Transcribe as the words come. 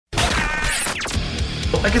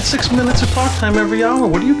I get 6 minutes of talk time every hour.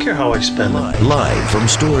 What do you care how I spend it? Live from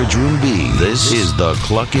Storage Room B, this is the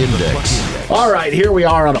Cluck Index. All right, here we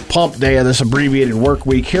are on a pump day of this abbreviated work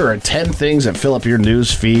week. Here are 10 things that fill up your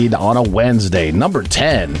news feed on a Wednesday. Number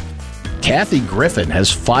 10, Kathy Griffin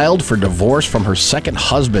has filed for divorce from her second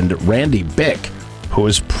husband, Randy Bick, who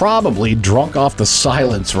is probably drunk off the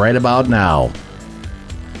silence right about now.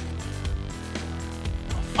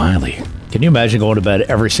 Finally. Can you imagine going to bed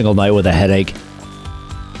every single night with a headache?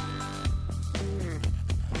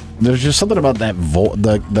 There's just something about that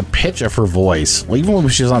the pitch of her voice. Well, even when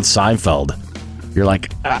she was on Seinfeld, you're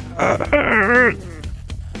like...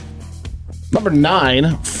 Number 9,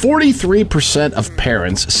 43% of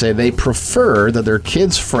parents say they prefer that their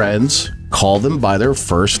kids' friends call them by their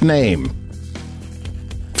first name.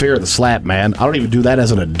 Fear of the slap, man. I don't even do that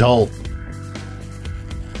as an adult.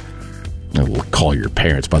 Call your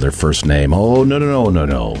parents by their first name. Oh,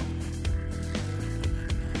 no.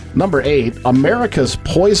 Number 8, America's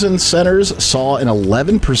poison centers saw an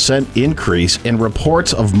 11% increase in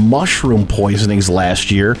reports of mushroom poisonings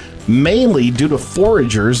last year, mainly due to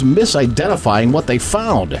foragers misidentifying what they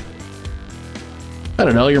found. I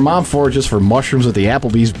don't know, your mom forages for mushrooms at the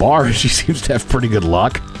Applebee's bar. She seems to have pretty good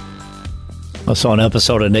luck. I saw an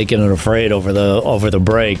episode of Naked and Afraid over the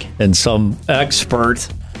break, and some expert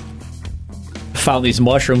found these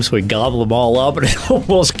mushrooms, so he gobbled them all up, and it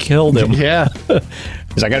almost killed him. Yeah.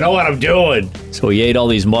 He's like, I know what I'm doing. So he ate all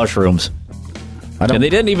these mushrooms. And they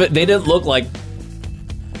didn't look like,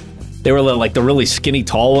 they were like the really skinny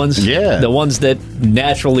tall ones. Yeah. The ones that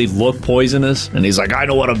naturally look poisonous. And he's like, I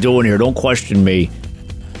know what I'm doing here. Don't question me.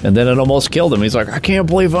 And then it almost killed him. He's like, I can't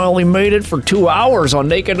believe I only made it for 2 hours on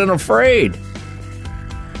Naked and Afraid.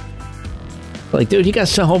 Like, dude, you got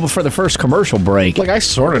sent home before the first commercial break. Like, I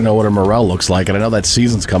sort of know what a morel looks like, and I know that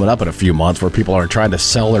season's coming up in a few months where people are trying to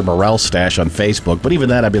sell their morel stash on Facebook. But even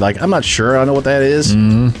then, I'd be like, I'm not sure I know what that is.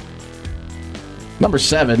 Number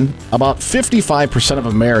 7, about 55% of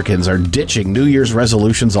Americans are ditching New Year's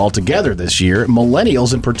resolutions altogether this year.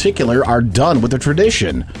 Millennials, in particular, are done with the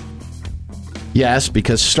tradition. Yes,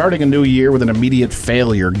 because starting a new year with an immediate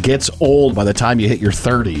failure gets old by the time you hit your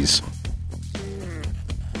 30s.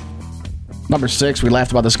 Number 6, we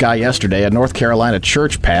laughed about this guy yesterday. A North Carolina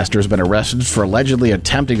church pastor has been arrested for allegedly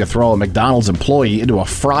attempting to throw a McDonald's employee into a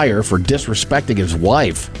fryer for disrespecting his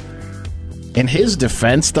wife. In his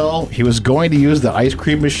defense, though, he was going to use the ice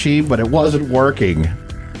cream machine, but it wasn't working.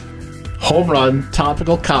 Home run,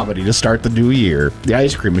 topical comedy to start the new year. The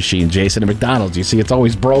ice cream machine, Jason, at McDonald's. You see, it's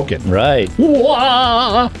always broken. Right.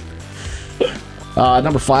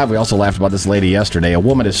 Number 5, we also laughed about this lady yesterday. A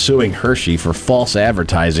woman is suing Hershey for false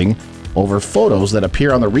advertising over photos that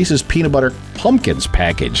appear on the Reese's Peanut Butter Pumpkins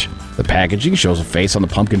package. The packaging shows a face on the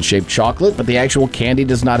pumpkin-shaped chocolate, but the actual candy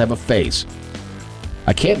does not have a face.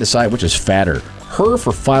 I can't decide which is fatter, her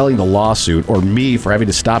for filing the lawsuit or me for having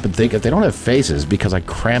to stop and think if they don't have faces because I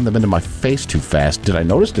crammed them into my face too fast. Did I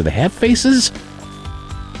notice? Do they have faces?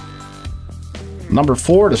 Number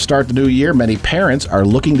 4, to start the new year, many parents are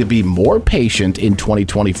looking to be more patient in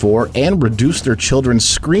 2024 and reduce their children's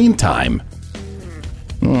screen time.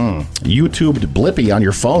 YouTubed Blippi on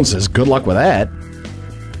your phone says good luck with that.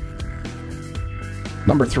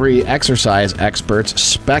 Number 3, exercise experts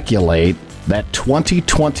speculate that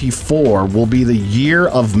 2024 will be the year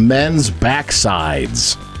of men's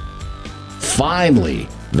backsides. Finally,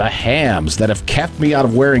 the hams that have kept me out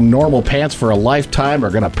of wearing normal pants for a lifetime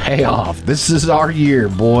are going to pay off. This is our year,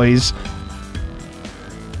 boys.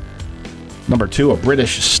 Number 2, a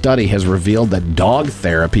British study has revealed that dog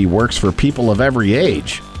therapy works for people of every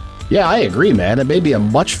age. Yeah, I agree, man. It made me a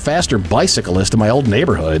much faster bicyclist in my old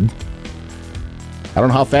neighborhood. I don't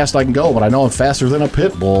know how fast I can go, but I know I'm faster than a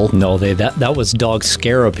pit bull. No, that was dog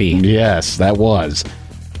scarapy. Yes, that was.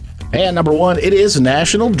 And number 1, it is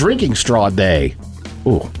National Drinking Straw Day.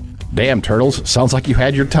 Ooh, damn, Turtles. Sounds like you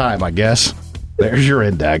had your time, I guess. There's your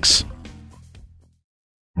index.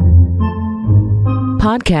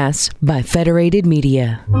 Podcasts by Federated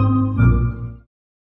Media.